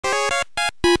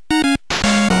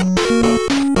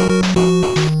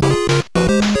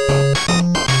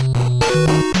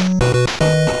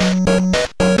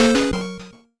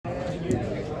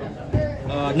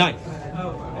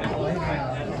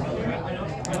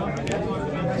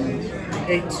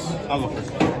8. I'll go first.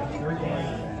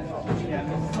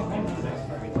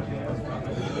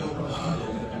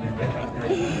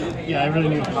 Yeah, I really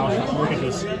need a power shot. Look at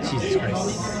this. Jesus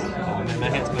Christ. Oh man, my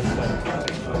hand's much better.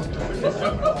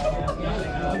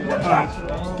 Alright,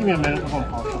 give me a minute. I'm going to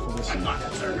power shuffle this.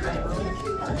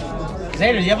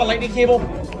 Xander, do you have a lightning cable?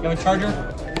 You have a charger?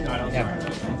 No, I don't.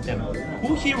 Damn.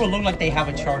 Who here will look like they have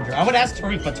a charger? I would ask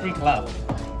Tariq, but Tariq left.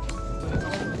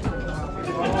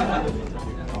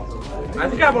 I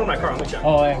think I have one in my car. Let me check.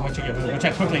 Oh, yeah, we'll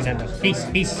check quickly, Xander. Peace,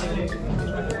 peace.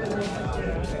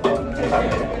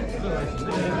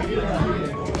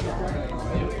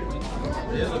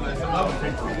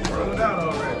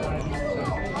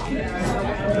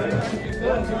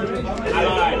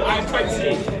 I tried to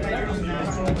see.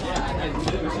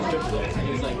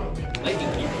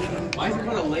 Lightning cable. Why is it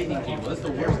called a lightning cable? That's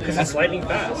the worst. Because it's lightning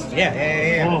fast.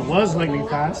 Yeah. Oh, it was lightning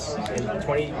fast. In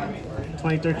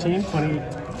 2013,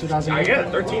 2008. I get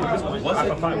it. 13 at this point.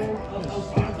 iPhone 5.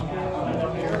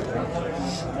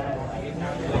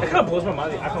 That kind of blows my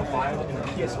mind. The iPhone 5 and the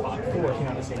PS4 came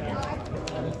out the same year.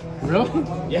 Really?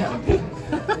 Yeah.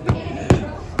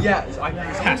 Yeah, so I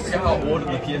forget how old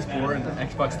the PS4 and the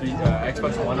Xbox 3,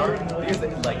 Xbox One are because they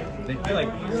feel like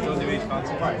still new age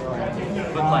console, but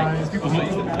like people still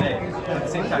use them today. But at the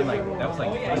same time, like that was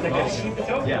like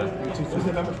 12. Yeah.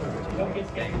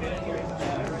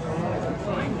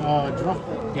 Draw.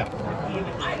 Yeah.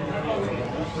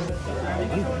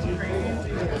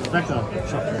 Rebecca.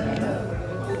 Sure.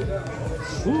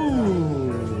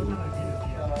 Ooh.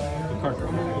 Card.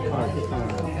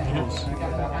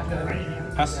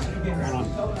 Pass.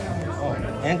 Hold on.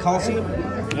 And Coliseum?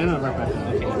 And a Rebecca.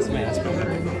 Okay, that's better.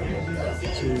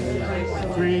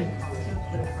 2, 3.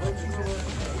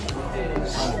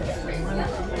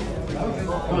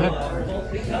 Go ahead.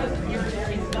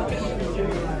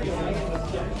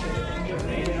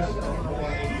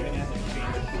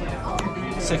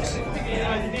 Six.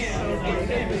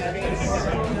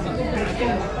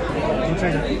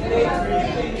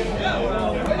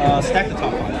 Stack the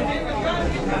top one.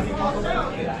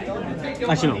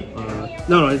 Actually, no.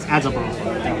 No, it adds up on.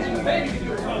 And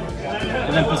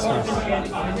then this first.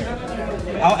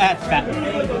 I'll add Fatman.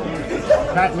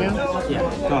 Batman? Yeah,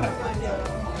 go ahead.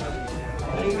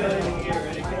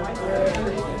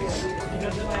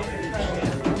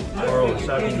 Bro,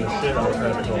 sucking the shit out of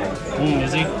Crocodile.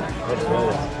 Is he? Let's go.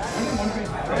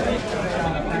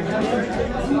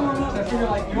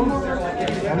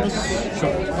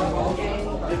 Sure.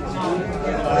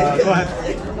 Go ahead.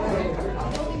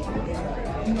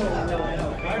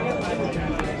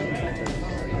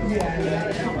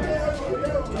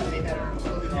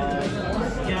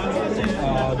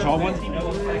 Draw one?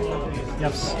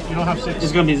 Yes. You don't have 6. This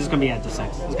is gonna be at the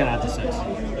 6. It's gonna add to 6.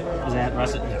 Is that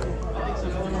rest it?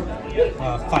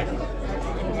 Yeah. 5.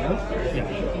 Yeah.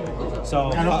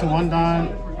 So Add up to 1 die.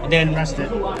 and then Rest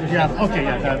it. If you have, okay,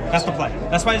 yeah. that's the play.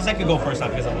 That's why I could go first, not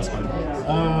because of this one.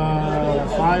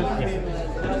 5. Yeah.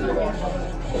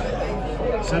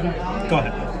 7. Go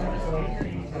ahead.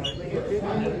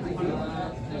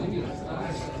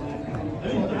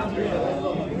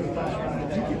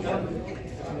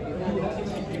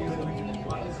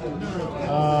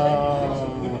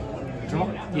 Draw.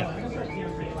 Yeah.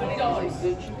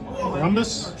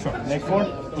 Rumbus. Sure. Make 4.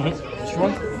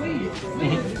 Sure.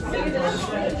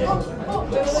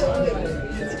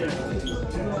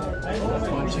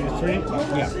 1, 2, 3.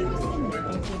 Yeah.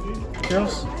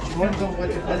 Girls. Sure.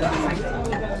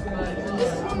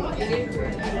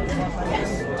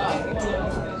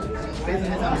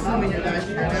 I'm assuming you're not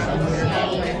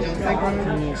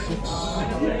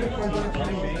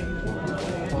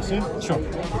 6. Sure.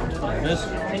 There it is.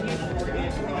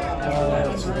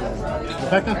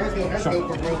 Rebecca? Sure.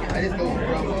 I just go for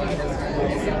broke one.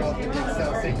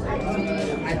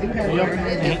 I think I learned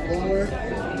it before.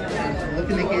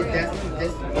 Looking to get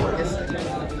this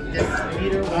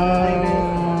speeder.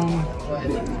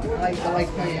 I like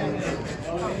playing.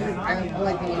 I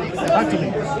like the one Excel. Back to me.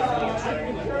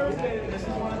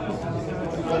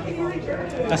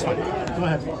 That's fine. Go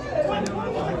ahead.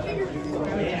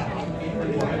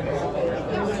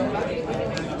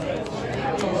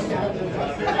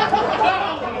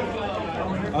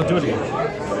 I'll do it again.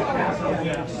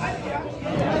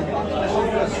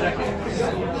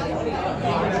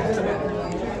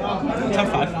 Top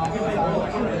 5.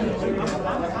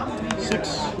 6.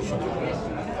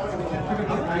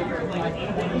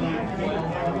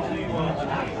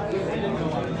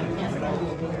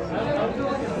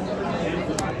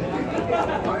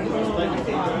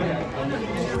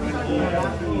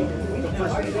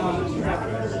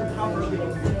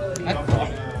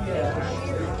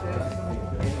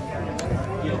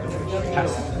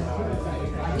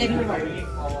 I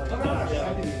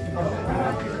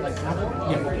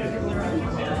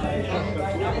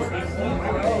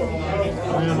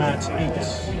am at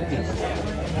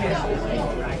 8.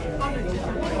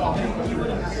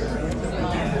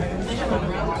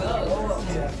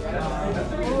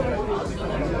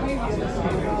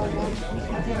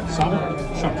 Summon,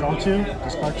 sure. Draw 2,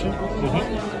 discard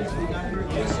 2.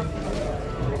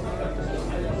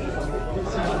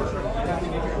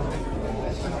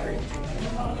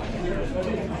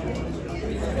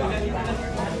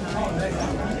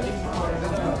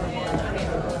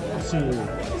 Let's see.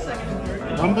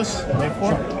 Rumbus, make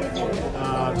 4.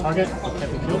 Target,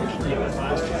 can't be killed.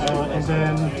 And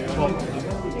then, well,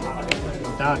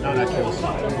 down that kills.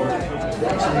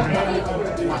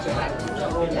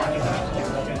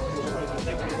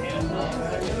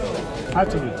 5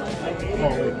 to lead.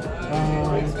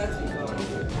 Oh, wait.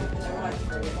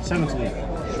 7 to lead.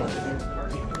 Sure.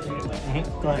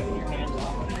 Go ahead.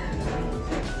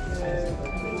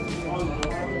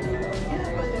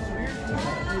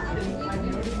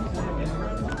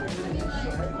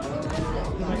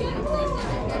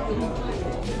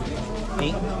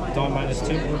 Dawn -2.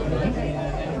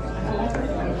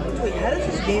 Wait, how does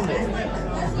this game work?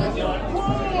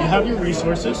 You have your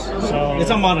resources, so It's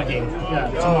a mono game.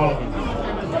 yeah, it's a mono game.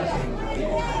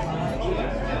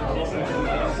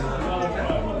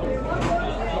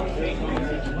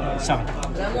 Seven.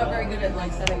 I'm not very good at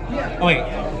like setting. Oh wait.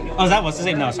 Oh, is that what's the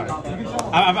same? No, sorry.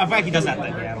 I feel like he does that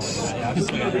thing. Yeah, I don't want to do that. Yeah, I'll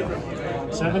just wait.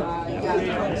 7.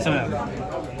 7.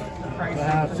 I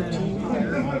have 15.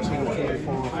 1, 2, 3,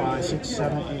 4, 5, 6,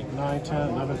 7, 8, 9, 10,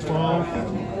 11, 12.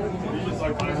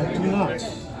 I do not.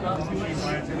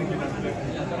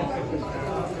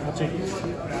 I'll take it.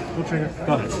 Go trigger.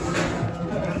 Go ahead.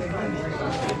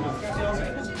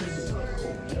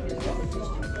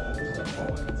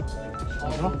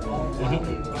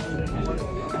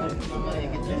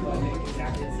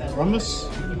 Rumbus,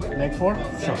 leg 4.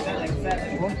 Sure.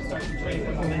 4.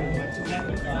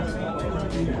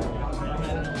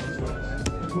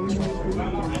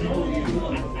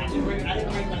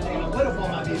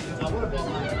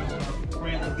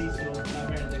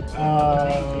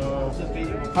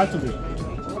 Five to lead.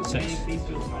 6.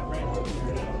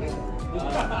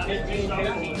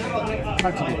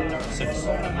 5 to lead. 6.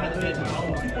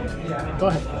 Go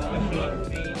ahead.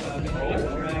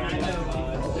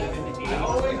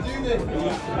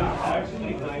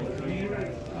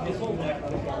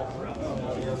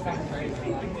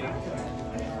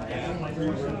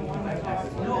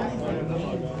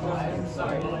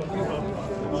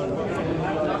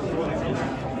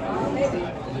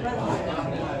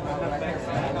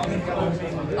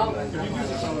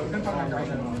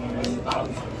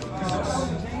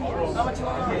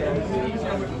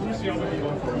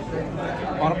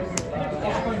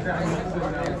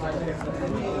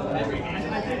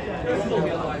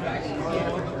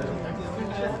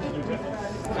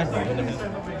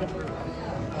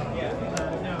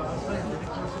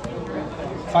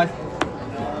 Five.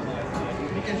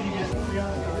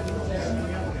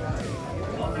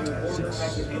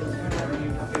 6.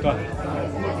 Go ahead.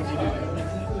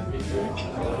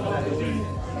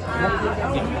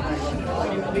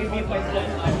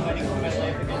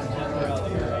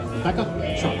 Back up.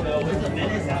 Sure.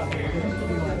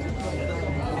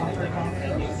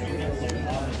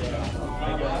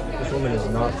 This woman is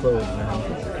not clothed, man.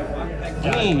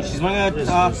 I mean, she's wearing a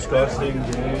Disgusting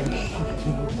game.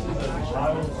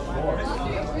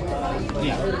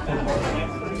 yeah.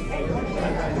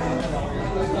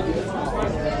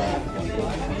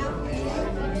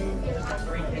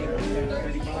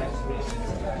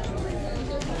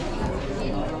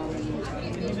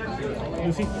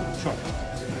 Luffy? Sure.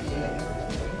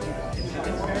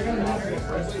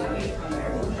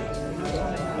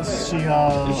 Let's see,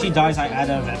 If she dies, I add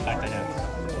a event back to him.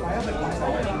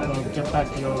 get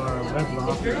back your red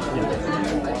rock.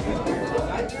 Yeah.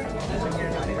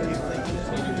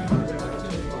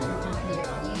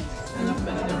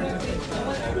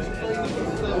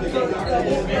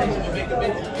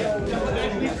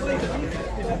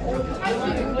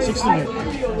 68.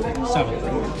 7.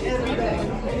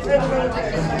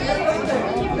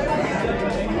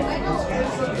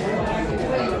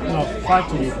 No, 5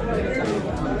 to lead.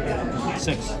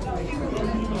 6.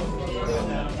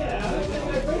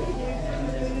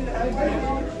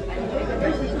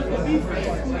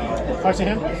 5 to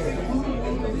him.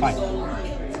 5.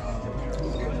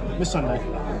 This Sunday.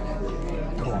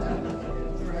 Cool.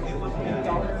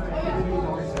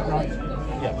 Right.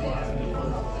 Yeah.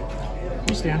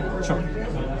 You stand. Sure.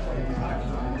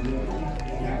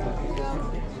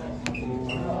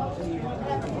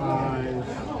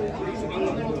 5.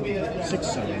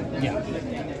 6, 7. Yeah.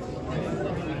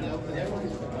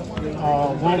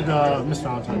 World Miss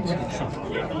Valentine's. Sure.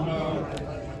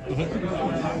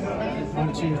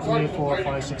 1, 2, 3, 4,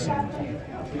 5, 6, 7.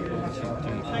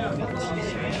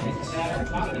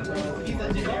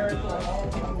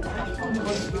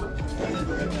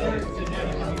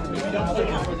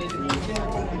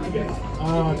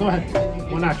 Go ahead.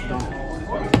 1 action done.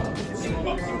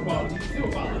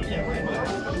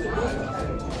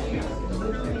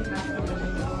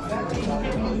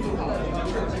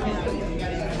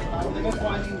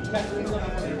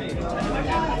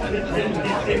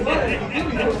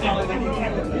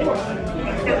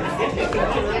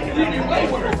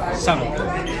 Seven.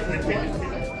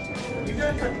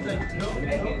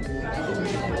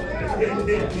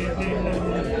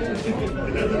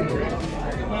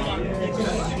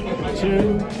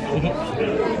 Two.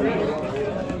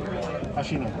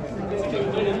 Ashina.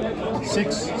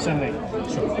 6, 7, 8.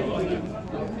 Sure.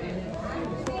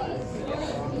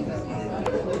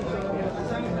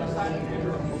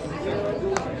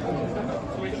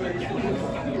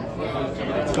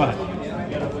 Go ahead.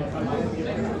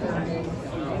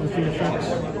 Repeat effects.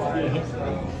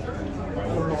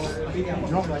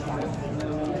 Drop.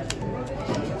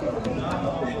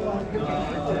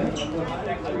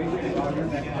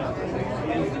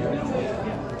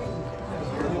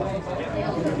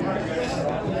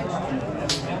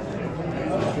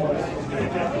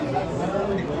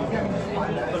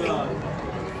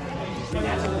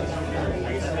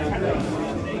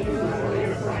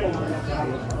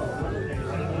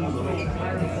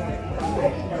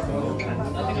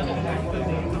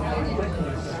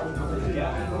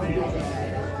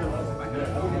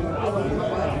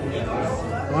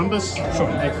 Rhombus? Sure.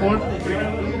 Egg 4.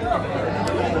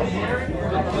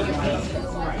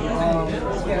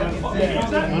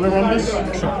 Another rhombus?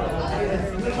 Sure.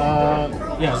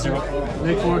 Yeah, 0.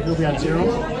 Egg 4, he'll be at 0.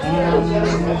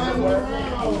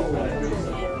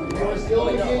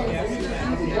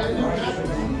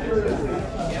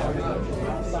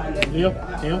 Leo?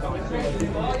 Tail?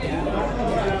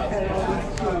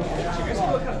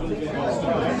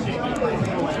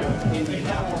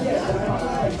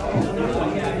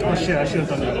 Oh shit, I should have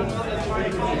done that.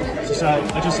 So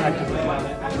I just activated it.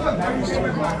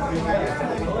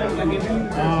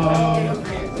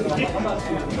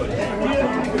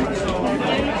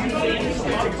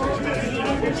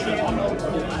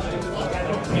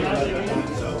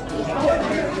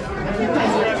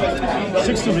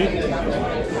 6 to lead.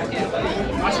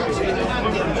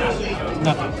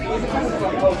 Nothing.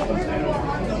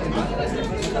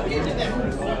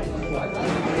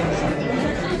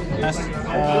 Pass.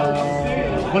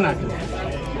 1 active.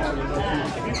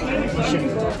 Oh shit.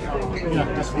 Yeah,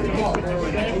 that's fine.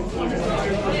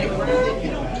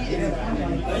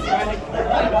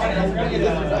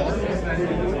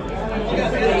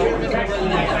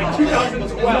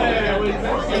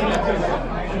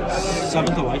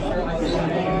 Seven to life.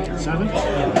 7?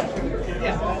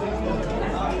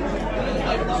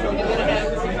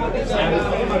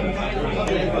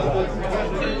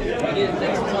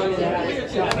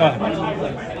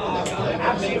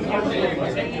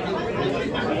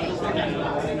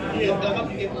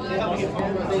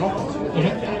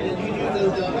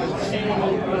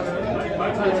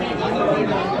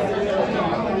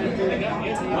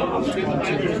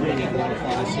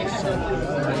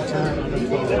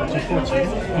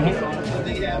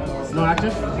 No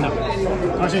active? No.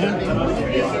 How's it him?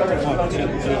 1, 2,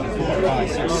 3, 4, 5,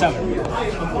 6, 7.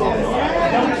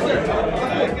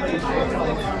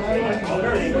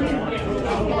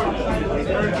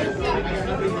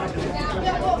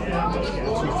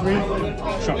 3.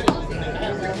 Sure.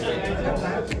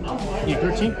 Yeah,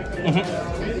 13.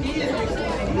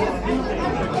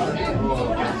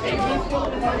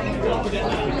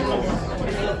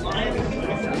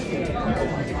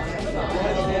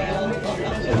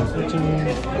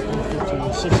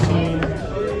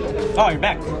 Oh, you're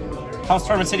back. How's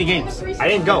Tournament City Games? I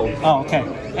didn't go. Oh, okay.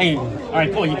 Hey, all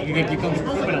right, cool. You come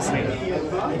with us later.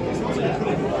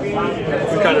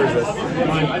 You kind of resist.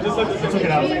 Mine. I took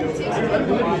it out.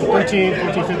 13,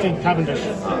 14, 15, Cavendish.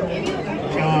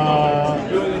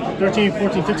 13,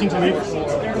 14, 15 to lead.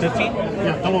 15?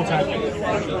 Yeah, double attack.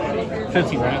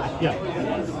 15, right? Yeah.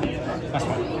 That's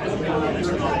fine.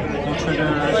 No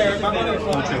triggers.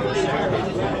 No triggers.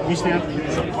 You stand.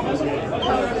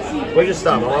 Wait, just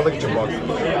stop. I want to look at your box.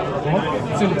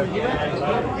 It's in there.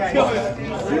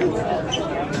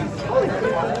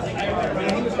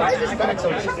 Why is this bag so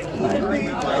chunky?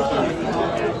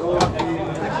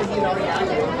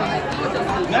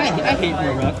 I hate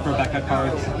Rebecca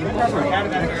cards.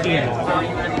 Yeah.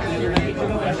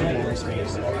 for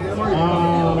space.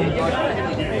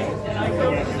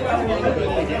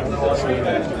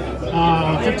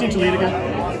 15 to lead again.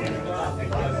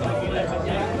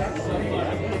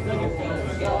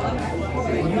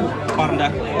 Bottom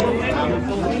deck.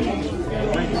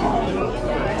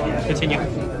 Continue.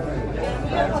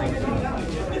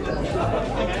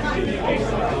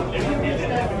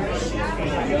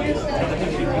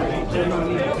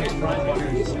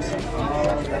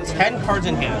 Ten cards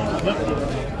in hand. Yep.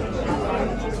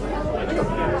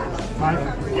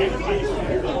 5.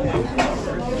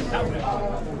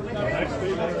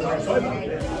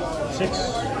 6.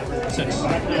 6.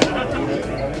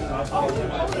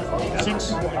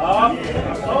 6.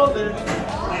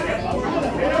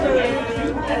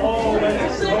 On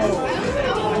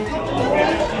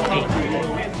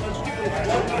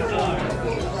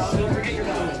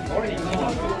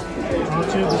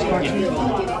to this part 2.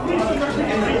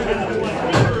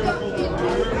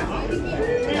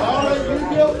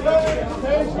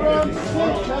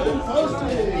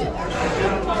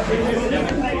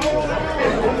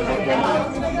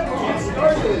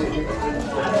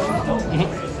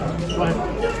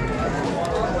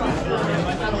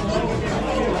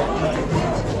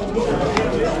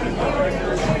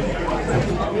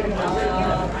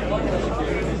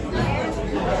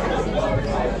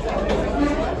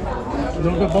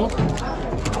 Don't go bulk?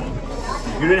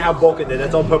 You didn't have bulk in there.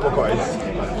 That's all purple cards.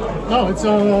 No, it's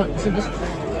in this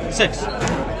 6.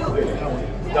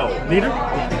 No. leader.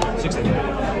 16.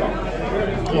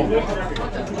 Oh,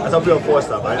 That's up to 4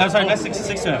 stuff, right? I'm sorry, that's 6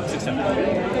 to 7.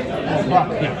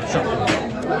 wow. Yeah, sure.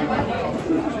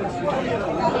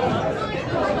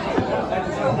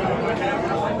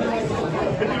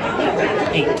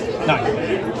 Eight,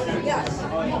 9.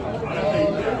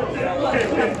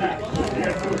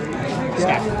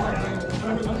 Stack.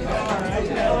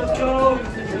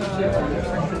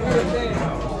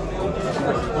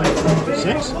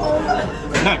 6? 9.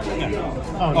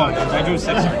 Yeah. Oh, Oh, I drew 6.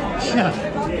 Sorry. Yeah.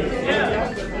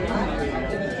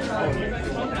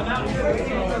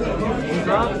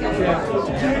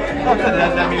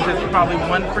 That means it's probably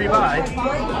one free buy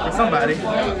for somebody.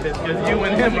 Because you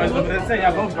and him are, let's say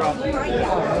y'all both drop.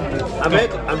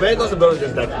 I'm very close to building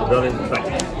this deck. Building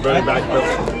back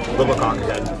Double Cock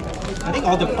again. I think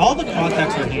all the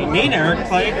contacts are here. Me and Eric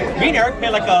played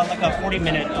like a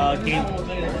 40-minute game.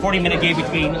 40-minute game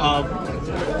between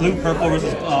blue purple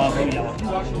versus blue yellow.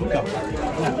 Go.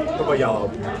 Purple yellow.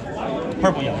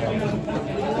 Purple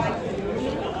yellow.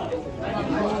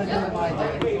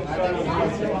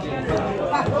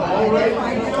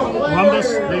 Columbus,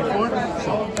 big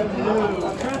 4.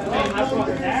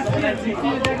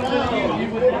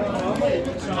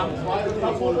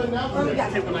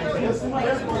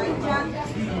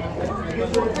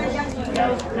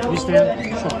 We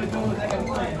stand short.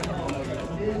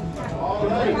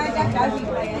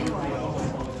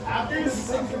 After the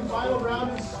 6th and final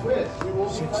round is Swiss, we will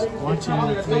 6. 1,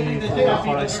 2, 3, 4,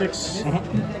 5, 6. we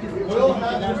will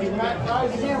have the pack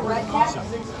prizes.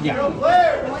 Yeah.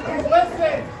 Players,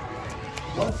 listen!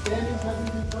 Once standings have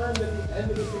been confirmed at the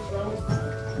end of the 6th round,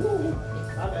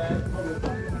 not bad.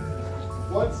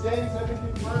 Once standings have been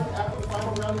confirmed after the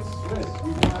final round is Swiss,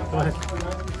 we will have Go ahead.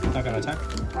 Not gonna attack.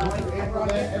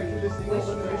 enter the single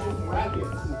elimination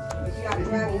brackets. If you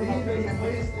believe that you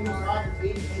placed in the top 8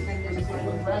 in the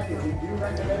single bracket, we do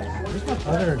recommend Where's my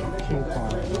other king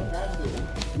card?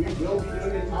 we will be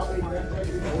doing a top 8 bracket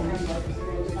before we start the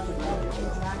single elimination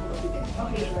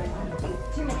bracket.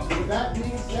 With that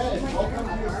being said, welcome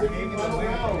to the 6th and final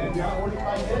round. We have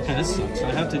 45 minutes. Okay, this sucks. I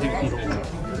have to do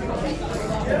control.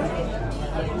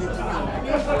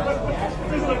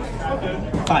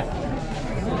 5.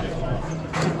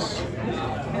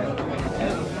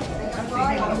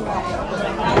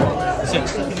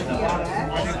 6.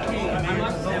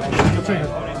 Your trigger.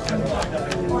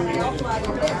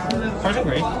 Cards are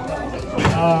great.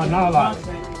 Not a lot.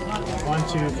 1,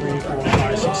 2, 3, 4,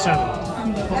 5, 6,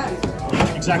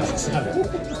 7. Exactly 7.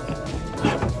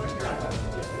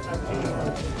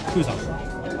 Who's on?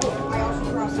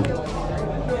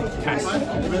 Pass.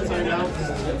 Events are announced.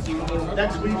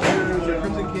 Next week there's a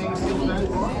Crimson King Seal event,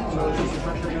 so it's just a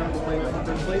pressure you're going to play for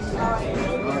third place.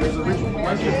 There's a Richmond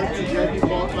Crimson VIP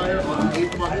qualifier on the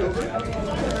 8th of October.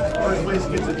 First place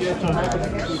gets a VIP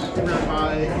package programmed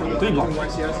by the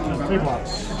YCS in 3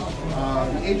 blocks.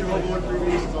 The Age of Overlord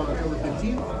previews is on October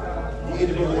 15th. The Age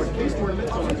of Overlord case tournament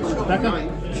is on October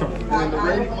 29th. Sure. And the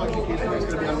Rare Collection case tournament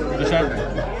is going to be on November Which side?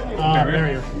 3rd.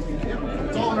 Barrier.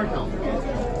 It's all on our calendar.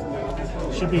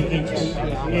 Should be 8.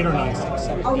 8 or 9.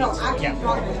 Oh no, I can't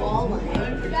draw the ball.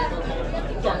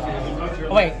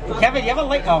 Oh, wait, Kevin, you have a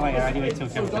late. Oh my god, I need to wait till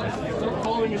Kevin finishes. Bring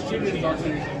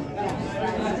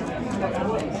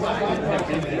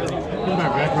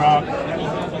back Red Rock.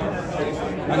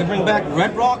 I can bring back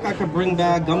Red Rock, I could bring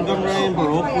back Gum Gum Rain,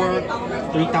 Baroque Work,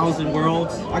 3000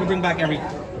 Worlds. I can bring back every. I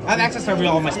have access to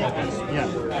all my smokers. Yeah.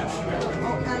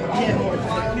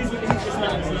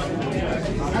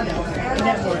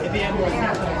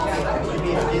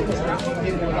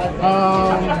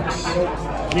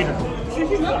 Leader. You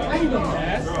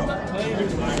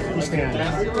stand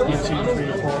 1, 2,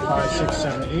 3, 4, 5, 6,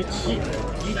 7, 8.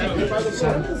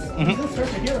 7.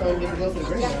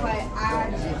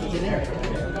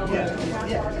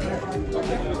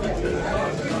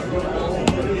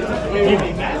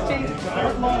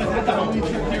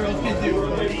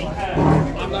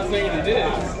 I'm not saying it is.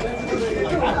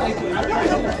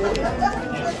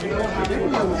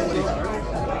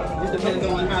 It depends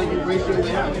on how you ratio it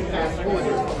out. Fast forward.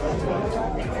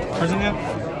 Person now?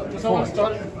 Someone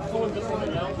started. Someone just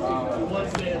started out.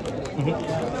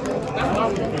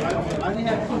 I didn't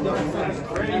have 2 double summons.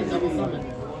 I had double summon.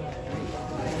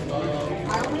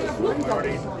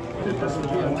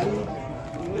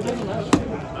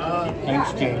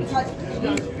 Thanks, James.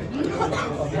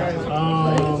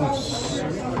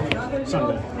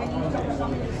 Sunday.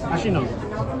 Actually, no.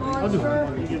 I'll do it.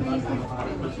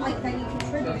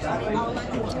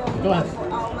 Go ahead.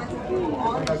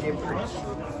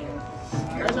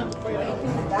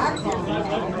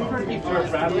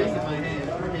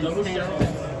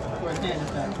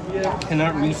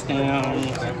 Cannot reach down.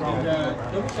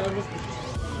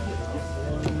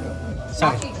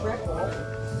 7.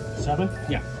 7?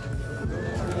 Yeah.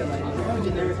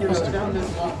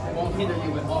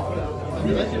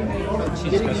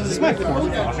 Jesus Christ, this is my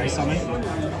 4th Croc I summon.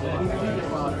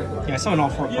 Yeah, I summoned all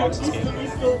 4 Crocs this game.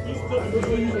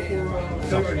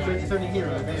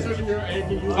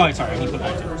 Oh, wait, sorry, I need to put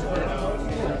that too.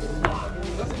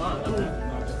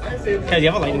 Okay, do you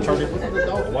have a lightning charger?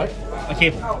 What? Okay,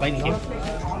 lightning game.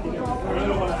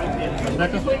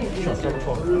 Becca? Sure,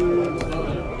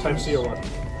 Type C or what?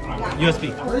 USB.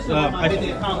 I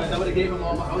would have gave him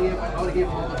all my.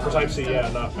 For Type C, yeah,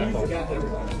 not iPhone.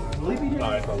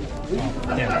 Not iPhone.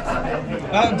 Yeah.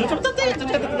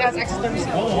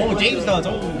 Oh, James does.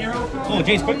 Oh,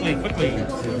 James, quickly.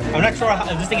 I'm not sure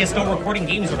if this thing is still recording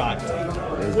games or not.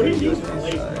 What do you use for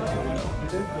laser?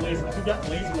 You got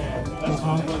laser man.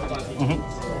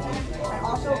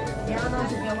 Also,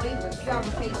 Darren's ability, you have a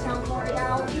face sound for it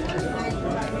out.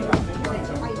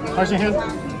 How's your hand?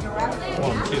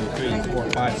 1, 2, 3,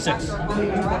 4, 5, 6.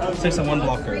 6 and 1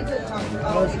 blocker.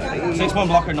 6, 1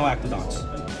 blocker, no active dots.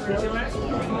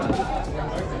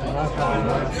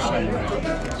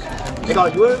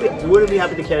 Scott, you wouldn't be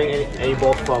happy to carry any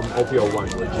bulk from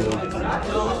OPO1, would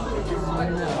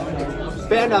you?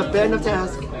 Fair enough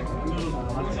task.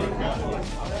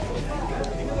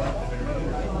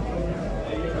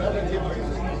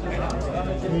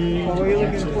 What are you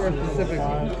looking for specifically?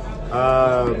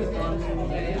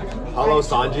 Hello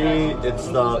Sanji, it's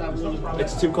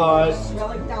 2 cards,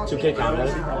 2K counter.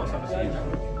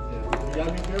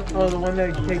 Oh, the one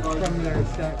that takes from their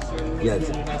stacks. Yeah, it's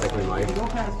exactly right.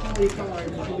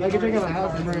 I can check at my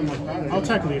house and bring them on Friday. I'll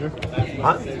tech leader.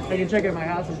 Huh? I can check at my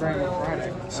house and bring them on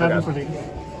Friday. 7 for leader.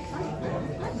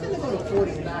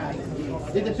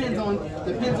 It depends on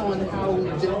how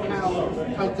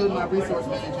good my resource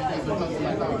management is when it comes to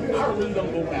my cards.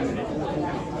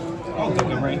 Oh, Gum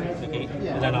Gum Rain. Okay.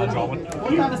 And then draw one.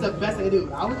 What card is the best I do?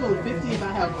 I would go 50 if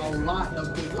I have a lot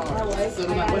of good cards. So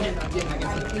no matter what hand I'm getting, I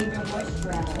guess 15.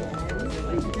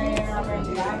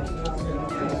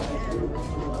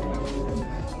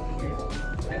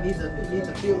 It needs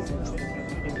a field to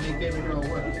make favorite hero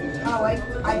work. Oh, I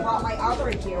bought my other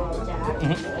hero deck.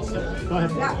 Go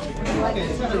ahead. Yeah.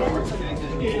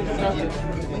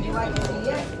 Would you like to see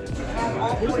it?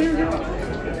 All 4 heroes.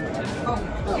 Oh,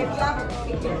 if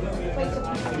you place a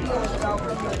field spell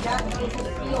from your deck into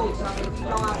the field zone, if you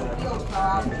don't have a field spell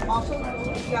out, also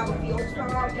if you have a field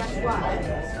spell out, guess what?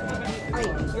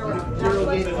 Your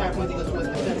Gauge attack when he goes with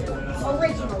defense.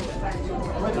 original defense.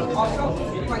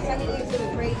 Also, by sending it to the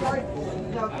graveyard,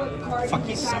 the quick card Fuck, you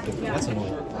he's attack sucking. again. That's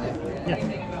annoying.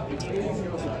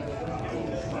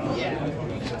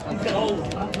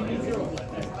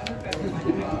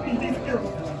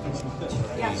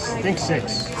 I think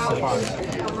 6.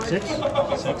 5. 6?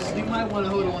 6. You might want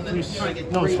to hold on to try to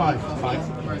get No, it's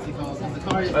 5. Mercy calls. The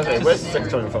card is Okay, where's 6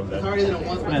 coming from the then? card isn't a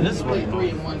once, but Man, this is play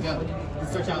really 3 in one go. You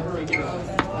search out 3 heroes.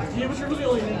 Yeah, but you really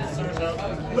only need to search out.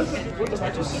 What the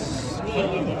heck is this?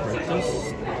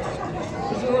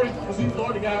 Because you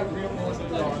already got reinforced in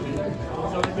the army.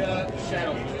 So you got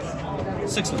shadow.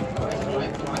 6 lead.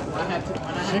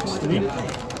 6 lead.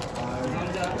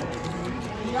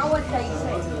 You know what they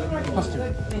say? Plus 2.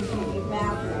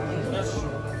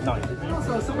 9.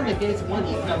 Also, someone that gets one,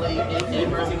 you can play a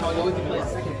mercy call, you always can play a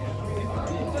second.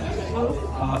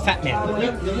 Fat Man.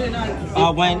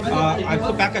 When I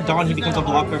put back a Dawn, he becomes a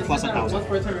blocker plus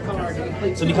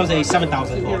 1,000. So it becomes a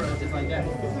 7,000 block.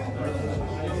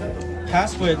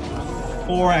 Pass with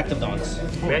 4 active Dawns.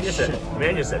 Man, you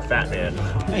said Fat Man.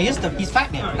 Hey, he's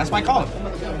Fat Man. That's why I call him.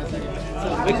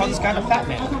 We call this guy the Fat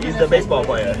Man. He's the baseball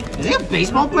player. Is he a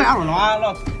baseball player? I don't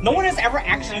know. No one has ever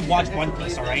actually watched One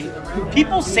Piece, alright?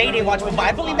 People say they watch One Piece, but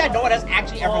I believe that no one has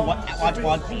actually ever watched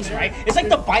One Piece, right? It's like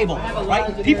the Bible,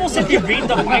 right? People say they read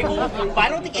the Bible, but I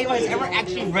don't think anyone has ever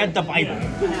actually read the Bible.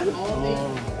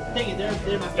 Yeah,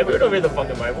 we don't read the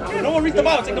fucking Bible. No one reads the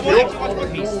Bible. It's like no one actually watches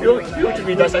One Piece. You should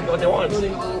be dissecting what they want.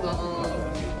 Including all the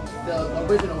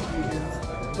original fusions.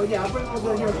 But yeah, I'll bring all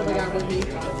the heroes that I got with me.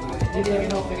 Maybe they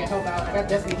can help out. I got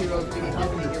Destiny heroes, we need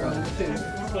Destiny heroes too.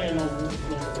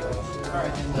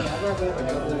 Alright,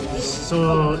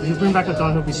 So you bring back a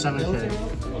Dawn, he'll be 7K.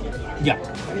 Yeah.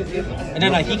 And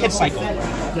then he can cycle.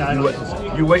 Yeah, I know.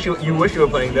 You wish you were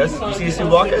playing this. You see these 2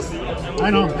 blockers? I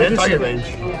know. They're target range.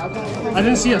 I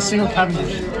didn't see a single cabinet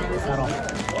at all.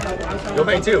 You'll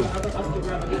pay 2.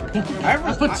 I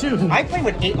put 2. I played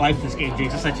with 8 life this game, Jay,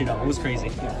 just let you know. It was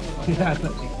crazy. Yeah.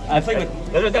 I played with...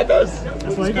 That's what that does.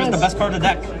 That's what he It's the does. best card of the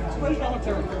deck.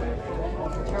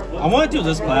 I want to do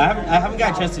this play. I haven't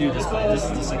got a chance to do this play. This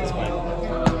is the second play.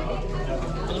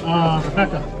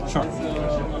 Rebecca. Sure.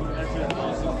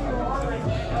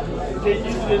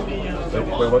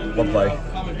 Wait, what play?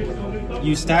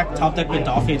 You stack top deck with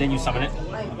Dolphin, then you summon it.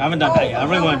 I haven't done that yet. I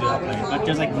really want to do that play, but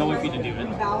there's like no way for you to do it.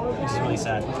 It's really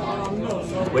sad.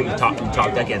 Wait, you top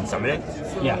deck and summon it?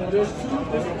 Yeah.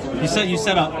 You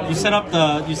set up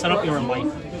your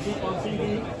life.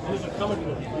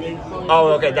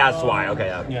 Oh, okay, that's why. Okay,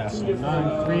 yeah. Yeah.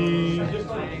 9, 3,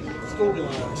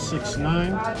 6,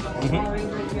 9.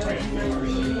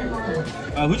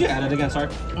 Who'd you add it again? Sorry.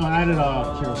 Oh, I added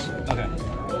Heroes. Okay.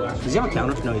 Does he have a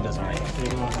counter? No, he doesn't. Right.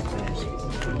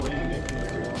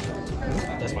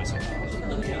 That's my son.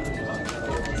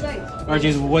 Alright,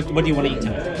 Jason, what do you want to eat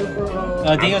tonight?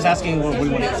 Daniel's asking what do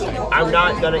you want to eat tonight? I'm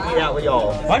not gonna eat out with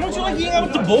y'all. Why don't you like eating out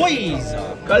with the boys?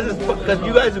 Because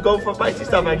you guys go for feisty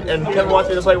stuff, and Kevin wants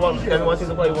me to play one. Kevin wants me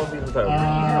to play One Piece with her.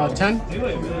 10.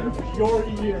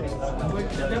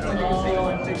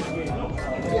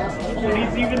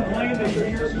 He's even playing the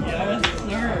year. Yes,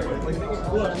 sir.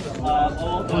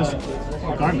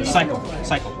 Garbage. Cycle.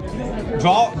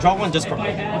 Draw one Discord.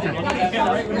 Wait,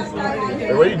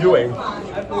 what are you doing?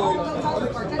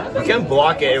 You can't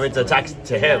block it if it's attacked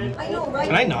to him.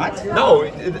 Can I not? No,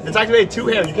 it's activated to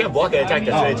him. You can't block it. Attack Oh,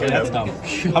 to that's him. dumb.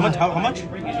 How much?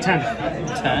 10.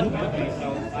 10?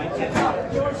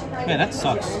 Man, that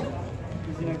sucks.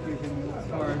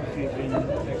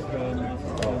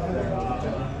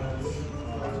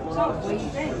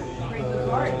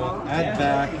 Add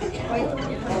back.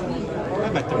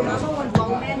 Add back 30,000.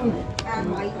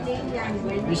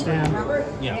 We stand.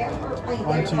 Yeah.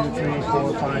 1, 2, 3,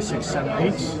 4, 5, 6, 7,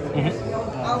 8.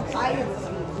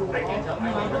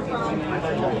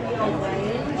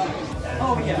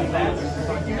 Oh yeah, that's.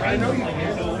 I know you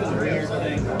like so it's a weird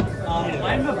thing.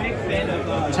 I'm a big fan of.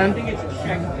 I think it's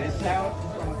check this out.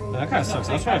 That kind of sucks.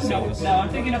 That's why I say this. No, I'm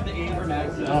thinking of the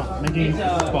Avermax. Making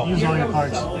use all your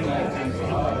cards.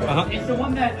 It's the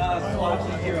one that slots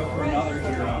a hero for another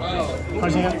hero.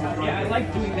 Cards again? Yeah, I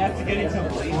like doing that to get into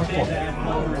place and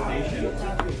polarization.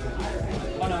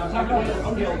 Oh no, I'm talking about the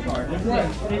skill card. This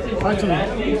is Cards again.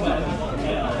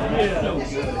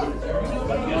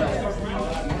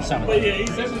 But yeah, he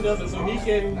essentially does it so he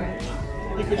can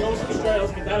know some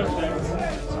strategies with that effect.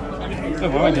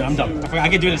 Wait, what do I do? I'm done. I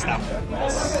can do this now.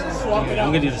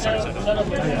 I'm gonna do this. Sorry.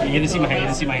 You didn't see my hand. I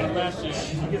didn't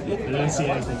see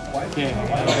anything.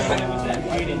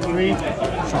 Yeah. 3.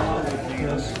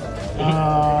 Yes.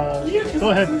 Go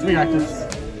ahead. 3 active.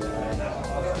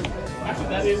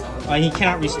 He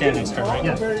cannot restand next turn, right?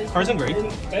 Yeah. Cards in grade. 1.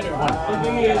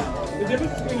 The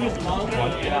difference between using manga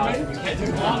and anime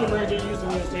is manga where they use the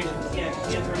limitations. Yeah, you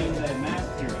can't turn into a mass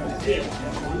hero.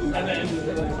 Yeah. And then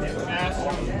mass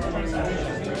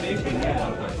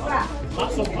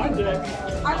so my deck.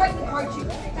 I like the card too.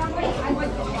 I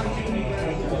like the card too.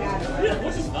 Yeah,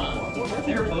 which is fine.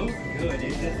 They're both good.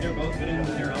 It's just they're both good in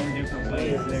their own different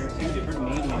ways. They're 2 different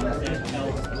mediums that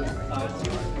tell 2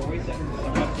 stories that are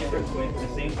somewhat different with the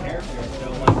same character.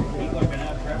 So like people are gonna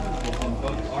have preferences and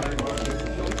both are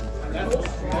different choices.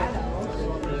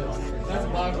 That's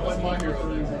my hero.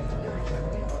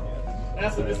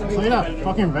 Play that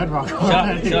fucking Red Rock. No,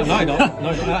 I don't. No, I don't.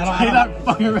 Play that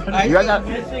fucking Red Rock. You guys got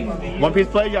One Piece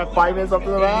play. You got 5 minutes left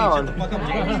in the round. Shut the fuck up,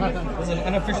 James. It's an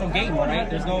unofficial game, alright?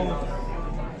 There's no.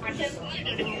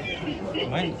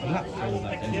 I'm not cool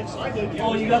about this.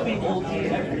 Oh, you got the old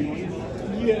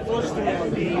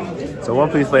So One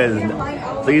Piece players,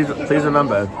 please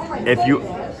remember, if your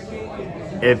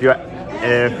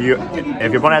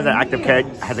opponent has an active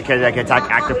character, that can attack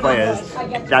active players,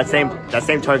 that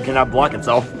same target cannot block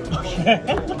itself.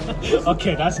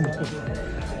 Okay, that's new.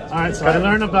 Alright, so I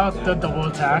learned about the double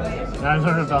attack, and I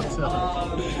learned about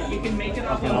You can make it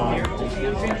off of miracle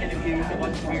fusion, and if you use a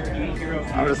bunch of your heroes.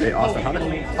 I would say Austin. How do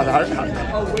you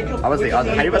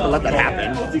about to let that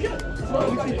happen?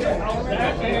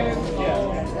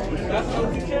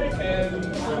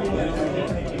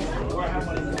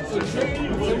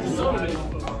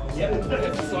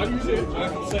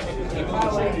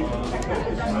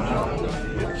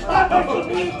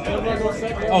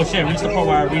 Oh shit, reach the point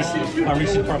where I reached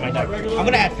the part of my deck. I'm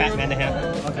gonna add Fat Man to him.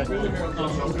 Okay.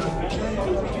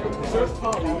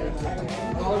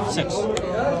 6.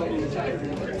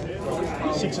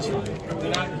 6 is fine.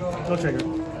 No trigger.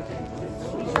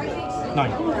 9.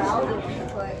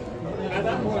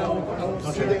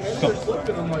 No trigger. Go.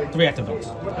 3 active dogs. A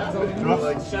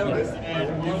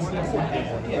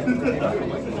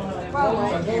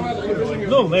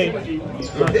little late.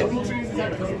 Would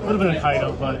have been a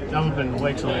Kaido, but that would have been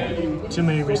way too late. Too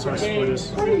many resources for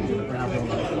this.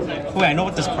 Wait, I know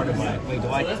what this card is. Wait, do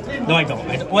I? No, I don't.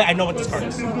 Wait, I know what this card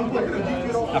is. I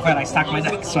forgot I stacked my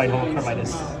deck, so I know what card it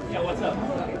is.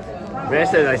 Man, I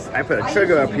said I put a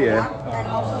trigger up here.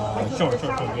 Sure.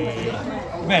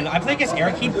 Yeah. Man, I played against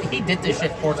Eric. He did this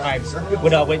shit 4 times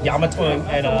with Yamato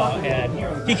and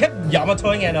he kept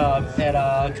Yamatoing and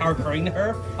counter-curring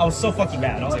her. I was so fucking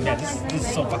mad. I was like, man, this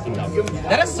is so fucking dumb.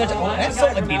 That's so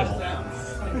unbeatable.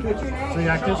 3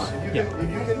 actives? Yeah.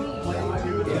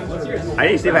 I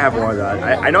need to see if I have more of that.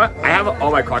 I know I have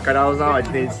all my crocodiles now. I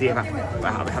just need to see how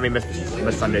many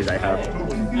missed Sundays I have.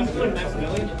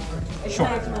 Sure.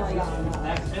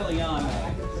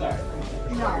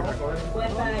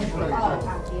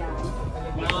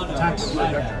 Attacks.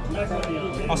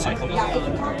 I'll cycle.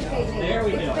 There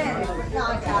we go.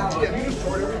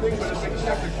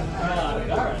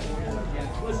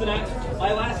 Listen,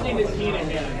 my last name is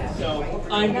Heenahan, so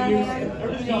I'm using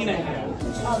Heenahan.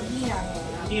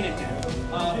 Heenahan.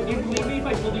 Maybe if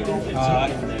I told you this, it's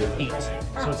 8.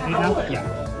 So it's 8 now?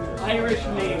 Yeah. Irish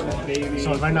name, baby.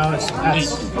 So right now it's 8.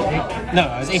 No,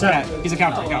 it's 8. He's a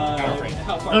counter.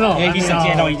 Counter. No. Yeah, he's 6.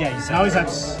 Yeah, no, he's 6. Now he's at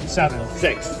 7.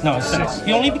 6. No, it's 6.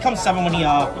 He only becomes 7 when he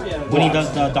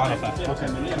does the Dawn effect. Okay.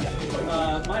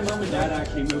 My mom and dad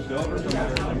actually moved over from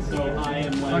Ireland, so I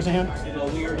am like the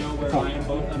weirdo where I am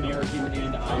both American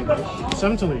and Irish.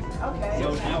 7 to leave.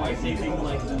 So now I say things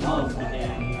like love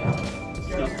and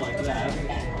stuff like that.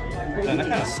 Man, that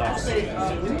kind of sucks.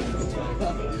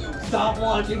 Stop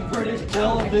watching British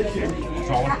television.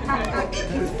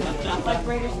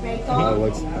 Oh,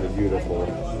 looks beautiful.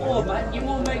 Oh, but you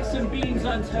will make some beans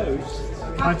on toast.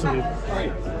 5 to leave.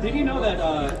 Alright, did you know that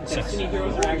Destiny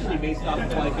heroes are actually based off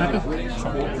of like British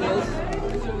folktales?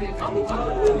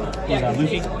 Yeah,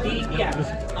 Luffy?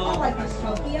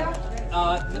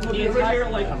 The entire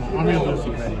like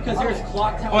because there's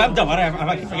clock tower. Oh, I'm dumb. I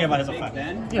forget about his effect.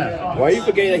 Yeah. Why are you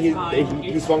forgetting that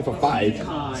he swung for 5?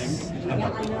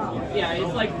 Yeah,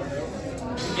 it's like,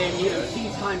 and you know, tea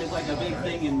time is like a big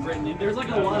thing in Britain. There's like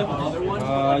a lot of other ones.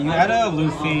 You had a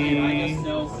Luffy.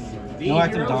 No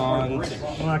active Dawn. No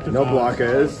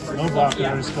blockers. No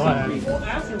blockers. Go ahead.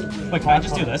 Wait, can I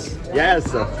just do this?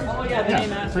 Yes. Oh yeah, they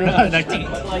asked.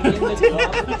 19. Like in the club,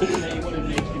 they would have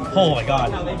made him. Oh my god.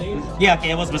 Yeah,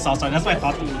 okay, it was Miss All-Star. That's what I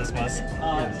thought this was.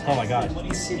 Oh my god.